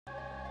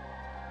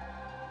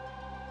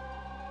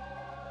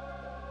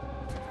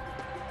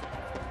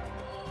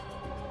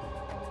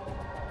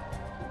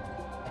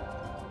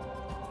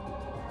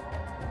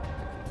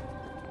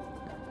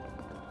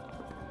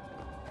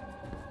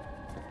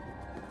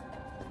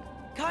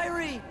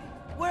Kyrie,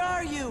 where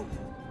are you?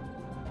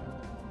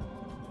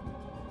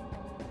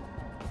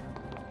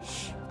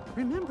 Shh!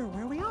 Remember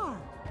where we are.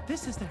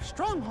 This is their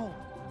stronghold.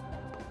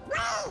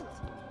 Wait!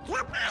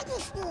 Your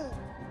Majesty!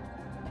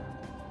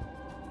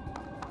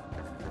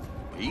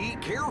 Be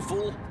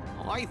careful.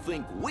 I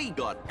think we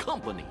got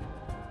company.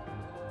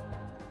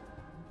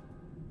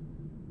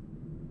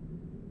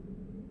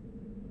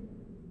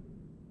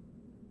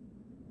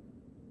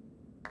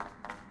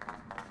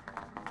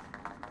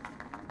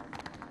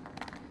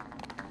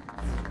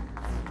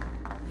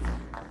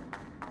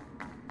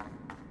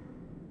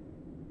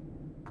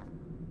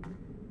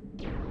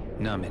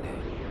 Namine.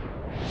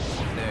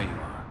 There you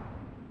are.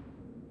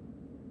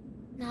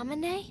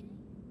 Namine?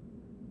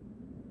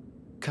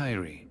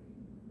 Kyrie,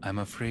 I'm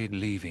afraid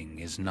leaving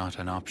is not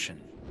an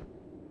option.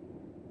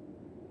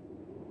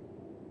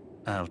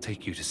 I'll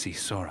take you to see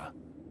Sora.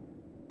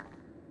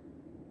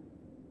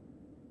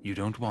 You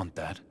don't want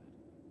that?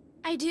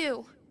 I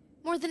do.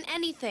 More than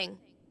anything.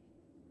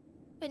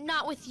 But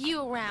not with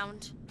you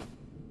around.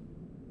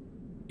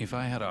 If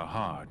I had a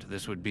heart,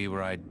 this would be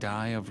where I'd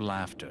die of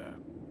laughter.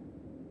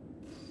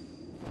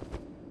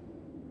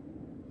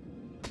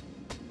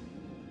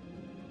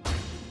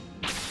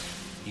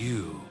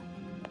 You.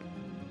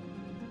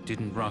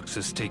 Didn't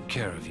Roxas take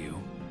care of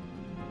you?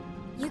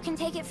 You can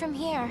take it from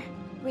here,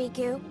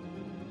 Riku.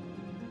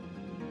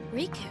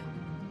 Riku?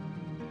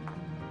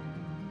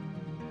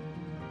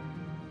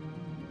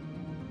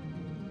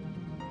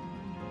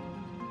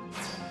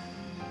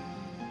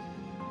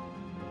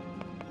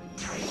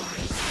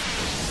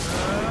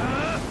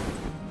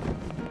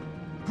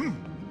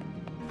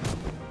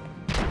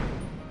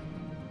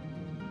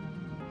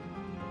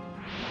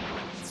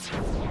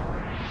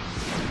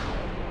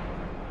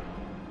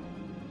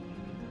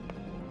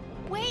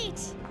 Wait!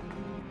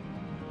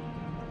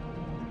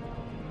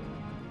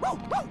 Whoa,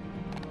 whoa!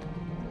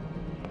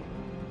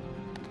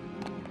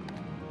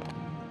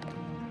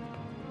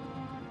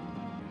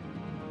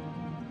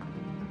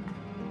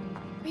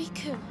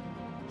 Riku,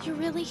 you're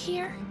really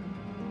here?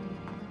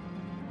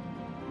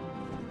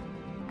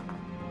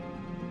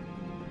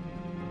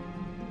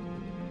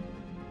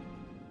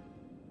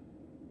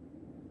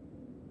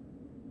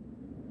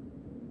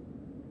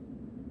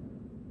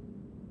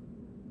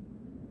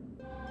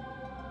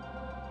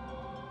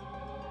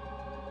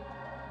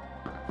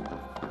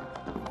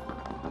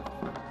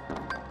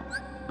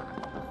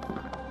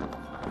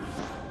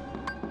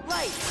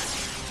 Light!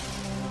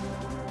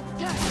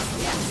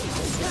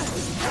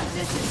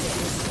 This is it!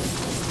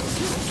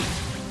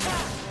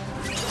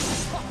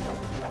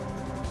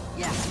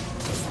 Yeah!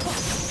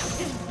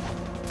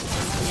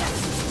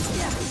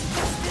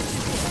 This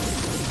is it!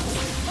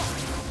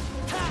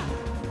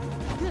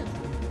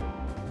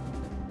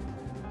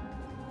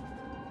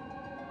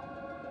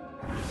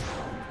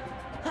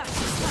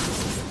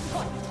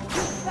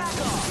 Back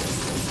off!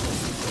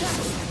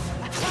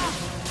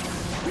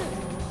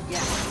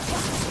 Yeah!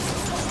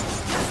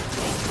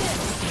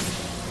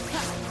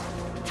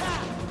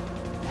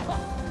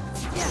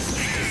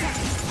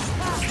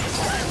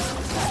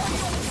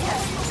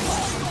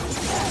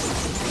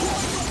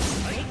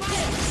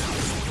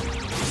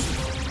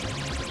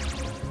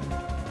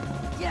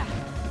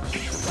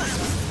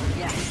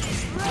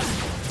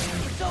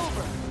 It's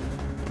over.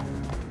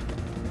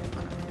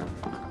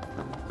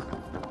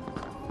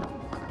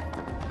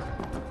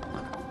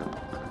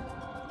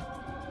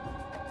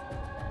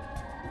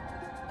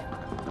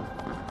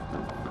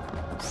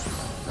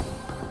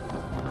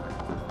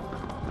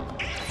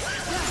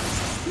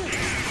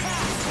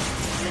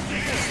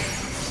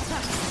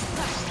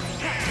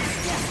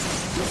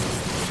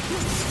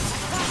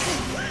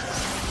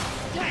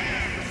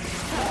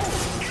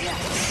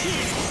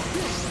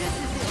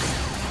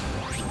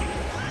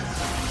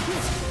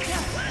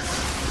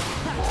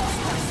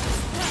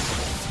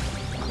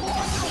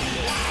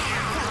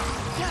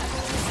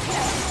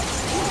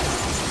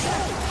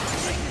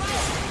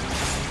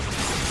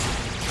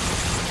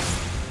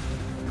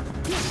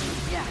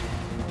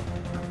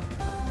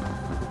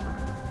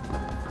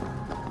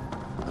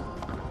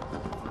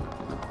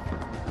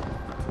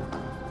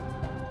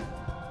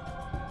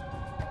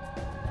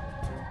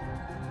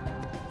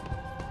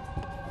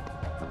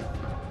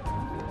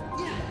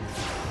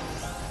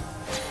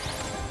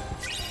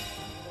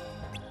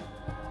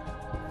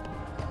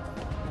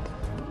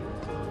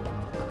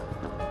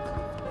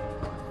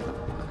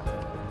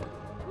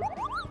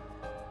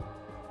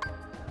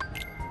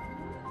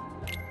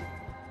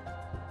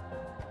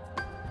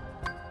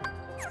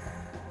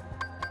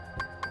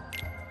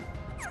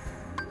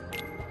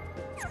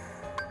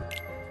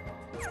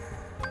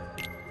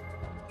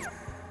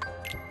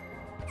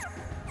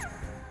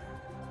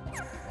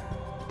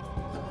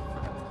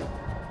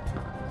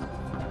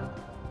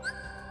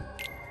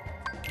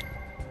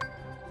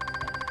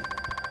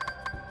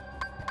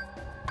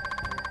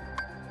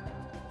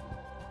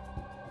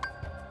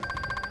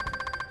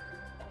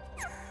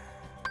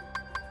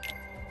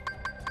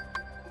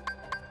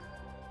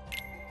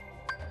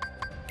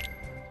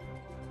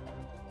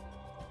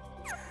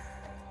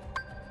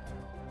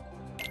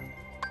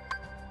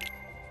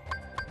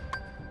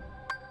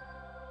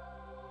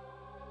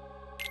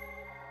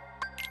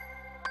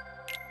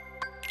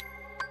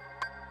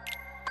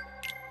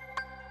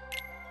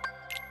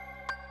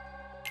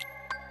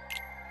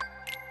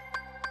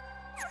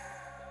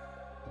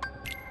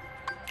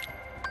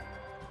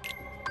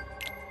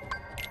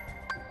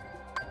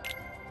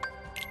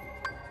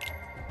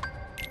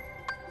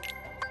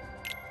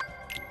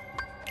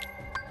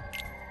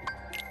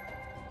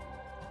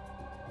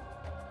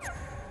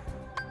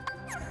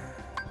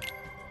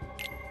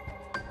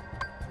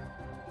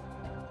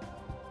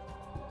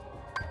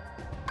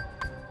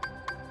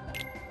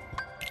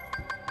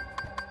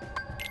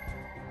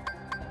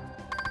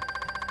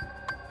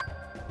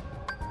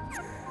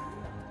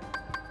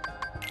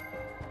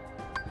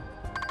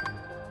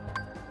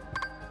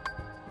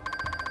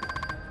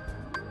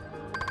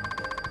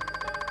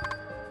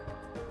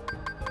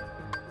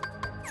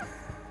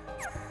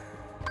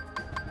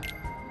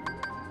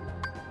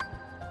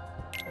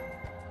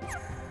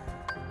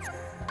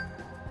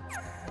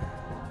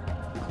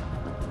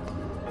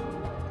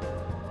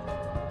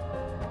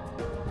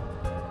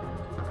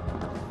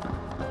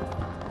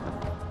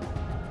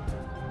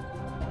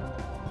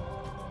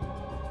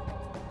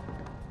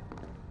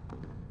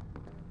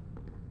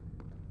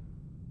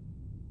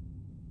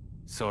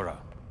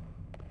 Sora,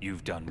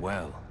 you've done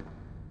well.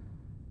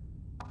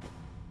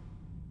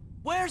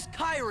 Where's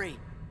Kairi?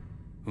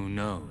 Who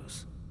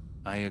knows?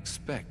 I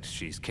expect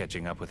she's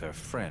catching up with her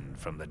friend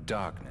from the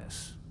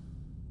darkness.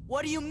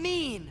 What do you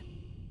mean?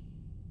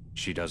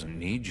 She doesn't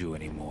need you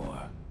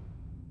anymore.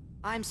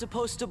 I'm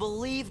supposed to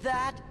believe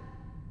that?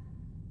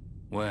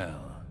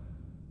 Well,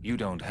 you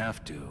don't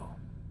have to.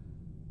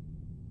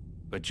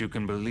 But you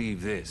can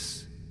believe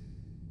this.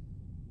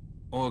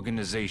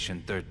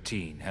 Organization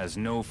 13 has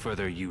no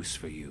further use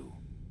for you.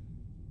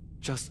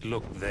 Just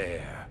look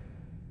there.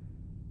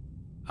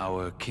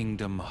 Our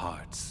Kingdom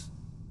Hearts.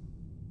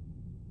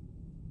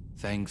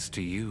 Thanks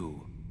to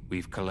you,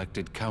 we've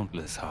collected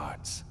countless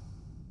hearts.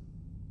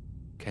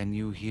 Can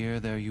you hear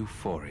their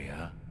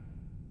euphoria?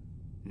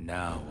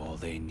 Now all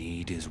they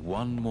need is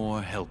one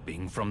more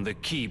helping from the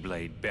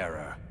Keyblade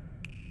Bearer.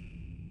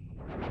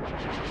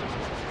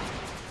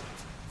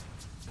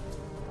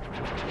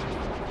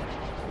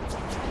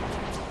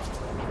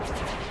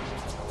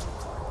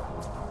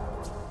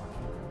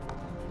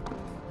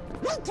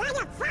 We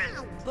gotta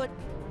find! But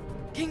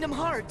Kingdom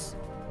Hearts.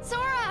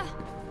 Sora!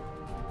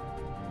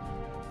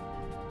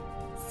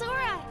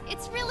 Sora,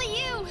 it's really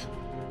you!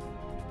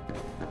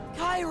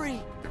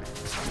 Kairi!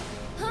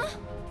 Huh?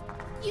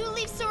 You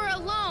leave Sora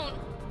alone!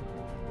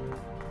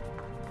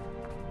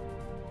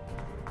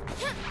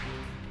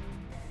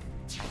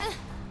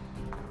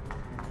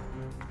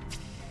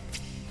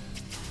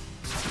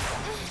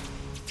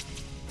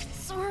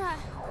 Sora!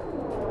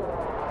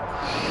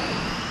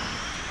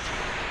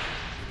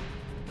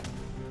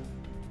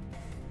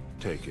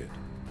 Take it.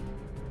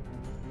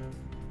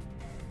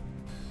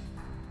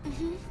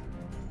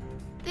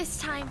 This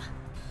time,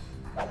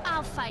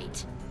 I'll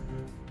fight.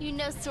 You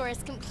know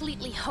Sora's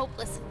completely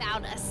hopeless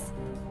without us.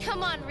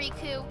 Come on,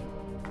 Riku.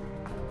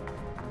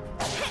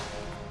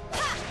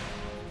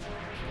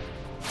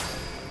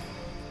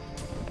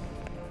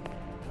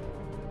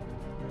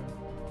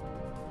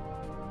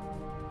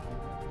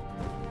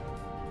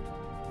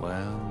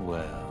 Well,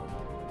 well.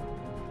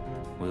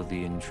 Will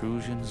the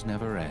intrusions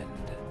never end?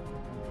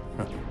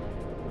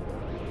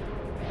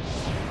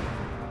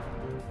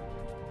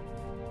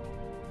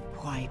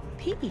 Why,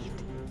 Pete,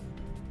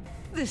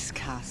 this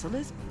castle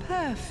is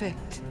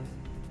perfect.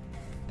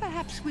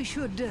 Perhaps we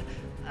should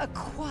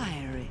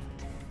acquire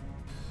it.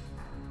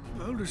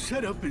 Well, the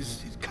setup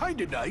is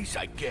kinda nice,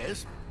 I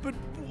guess. But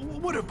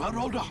what about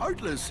all the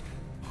Heartless?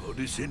 All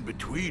this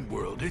in-between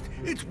world,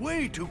 it's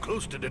way too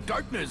close to the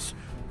darkness.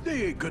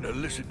 They ain't gonna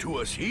listen to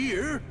us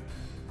here.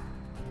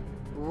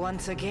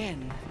 Once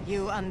again,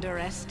 you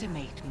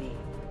underestimate me.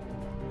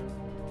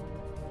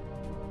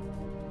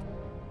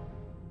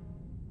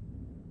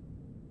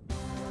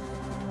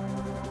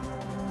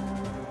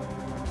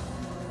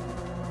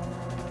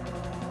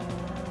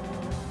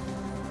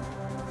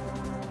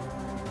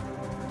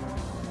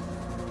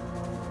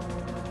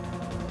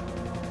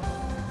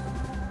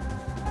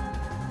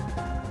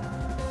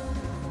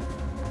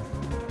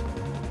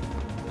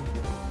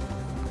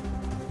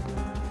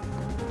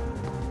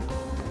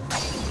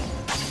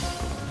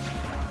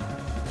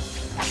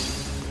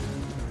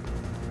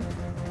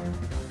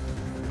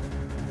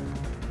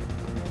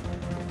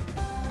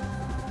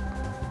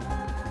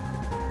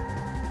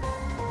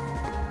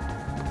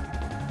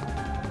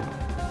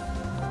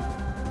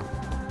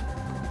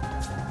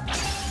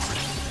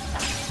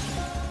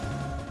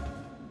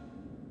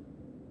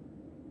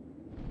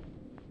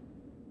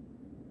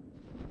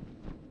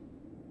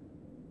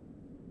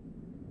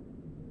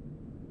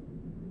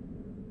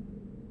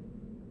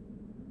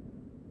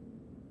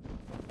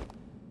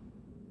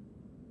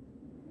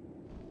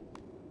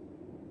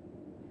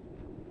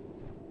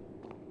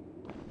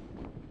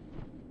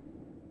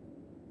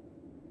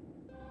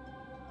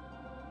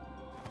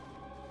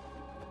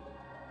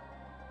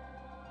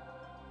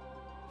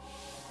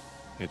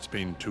 It's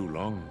been too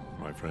long,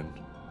 my friend.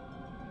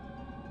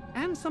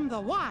 Ansem the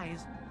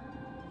Wise,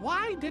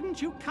 why didn't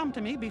you come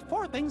to me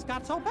before things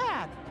got so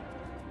bad?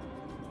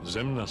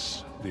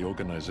 Xemnas, the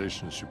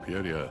organization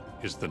superior,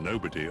 is the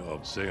nobody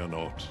of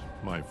Xehanort,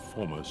 my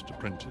foremost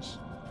apprentice.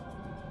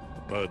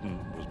 The burden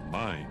was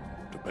mine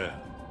to bear.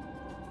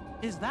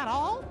 Is that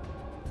all?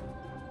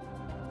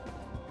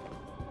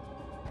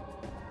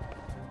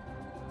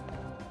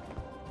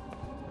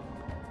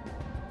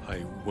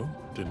 I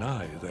won't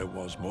deny there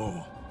was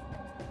more.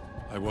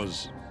 I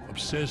was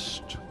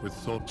obsessed with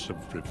thoughts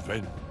of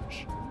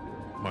revenge.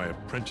 My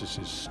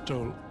apprentices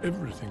stole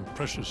everything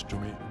precious to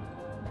me.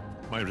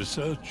 My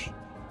research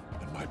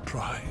and my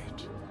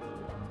pride.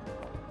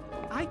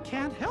 I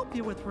can't help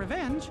you with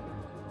revenge.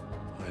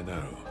 I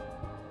know.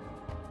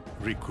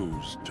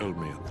 Riku's told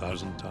me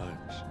 1,000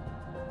 times.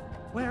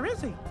 Where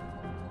is he?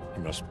 He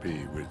must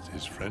be with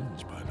his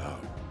friends by now.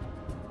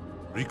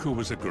 Riku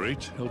was a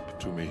great help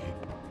to me.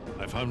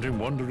 I found him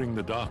wandering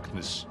the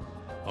darkness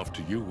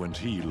after you and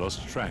he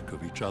lost track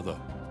of each other.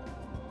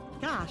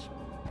 Gosh,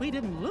 we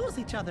didn't lose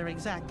each other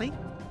exactly.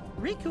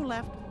 Riku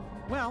left,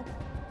 well,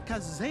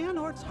 because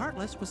Xehanort's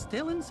Heartless was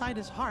still inside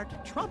his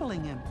heart,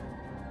 troubling him.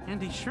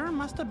 And he sure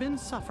must have been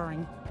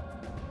suffering.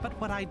 But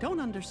what I don't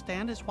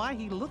understand is why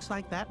he looks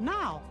like that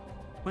now,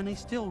 when he's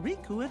still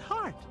Riku at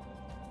heart.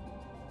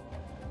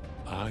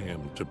 I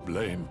am to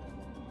blame.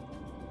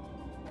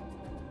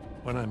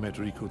 When I met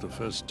Riku the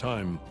first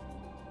time,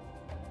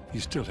 he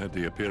still had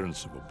the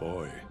appearance of a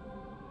boy.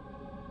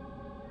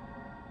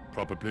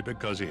 Probably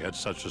because he had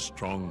such a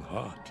strong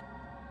heart.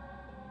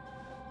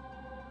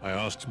 I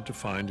asked him to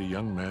find a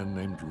young man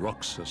named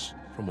Roxas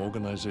from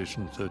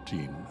Organization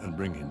 13 and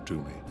bring him to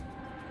me.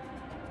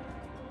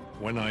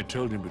 When I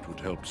told him it would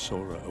help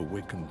Sora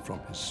awaken from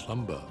his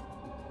slumber,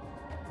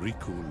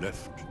 Riku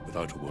left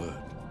without a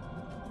word.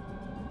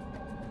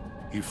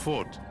 He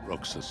fought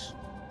Roxas,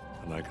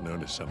 and I can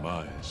only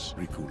surmise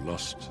Riku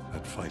lost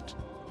that fight.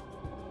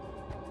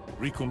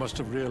 Riku must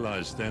have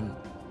realized then,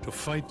 to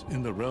fight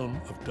in the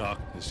realm of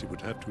darkness, he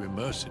would have to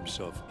immerse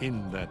himself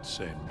in that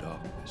same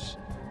darkness.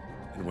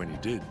 And when he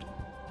did,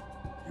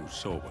 you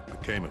saw what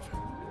became of him.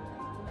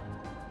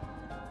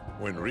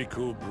 When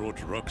Riku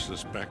brought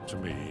Roxas back to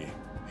me,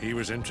 he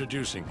was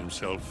introducing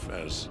himself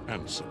as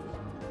Ansem.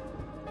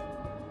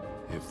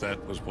 If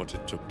that was what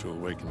it took to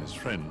awaken his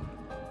friend,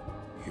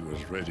 he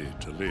was ready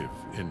to live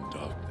in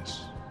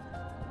darkness.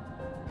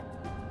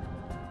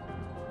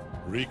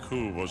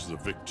 Riku was the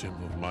victim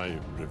of my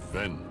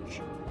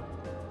revenge.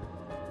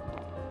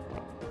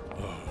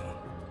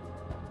 Oh,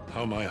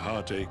 how my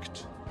heart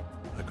ached.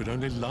 I could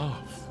only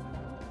laugh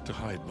to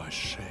hide my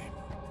shame.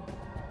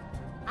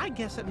 I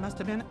guess it must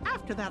have been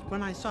after that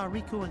when I saw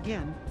Riku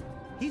again.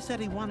 He said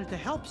he wanted to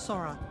help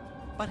Sora,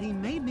 but he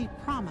made me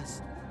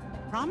promise.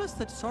 Promise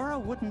that Sora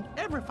wouldn't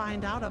ever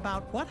find out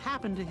about what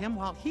happened to him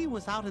while he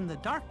was out in the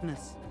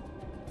darkness.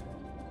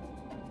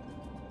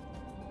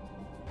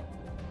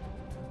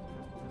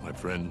 My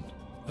friend,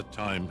 the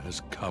time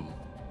has come.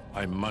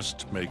 I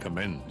must make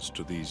amends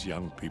to these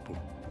young people.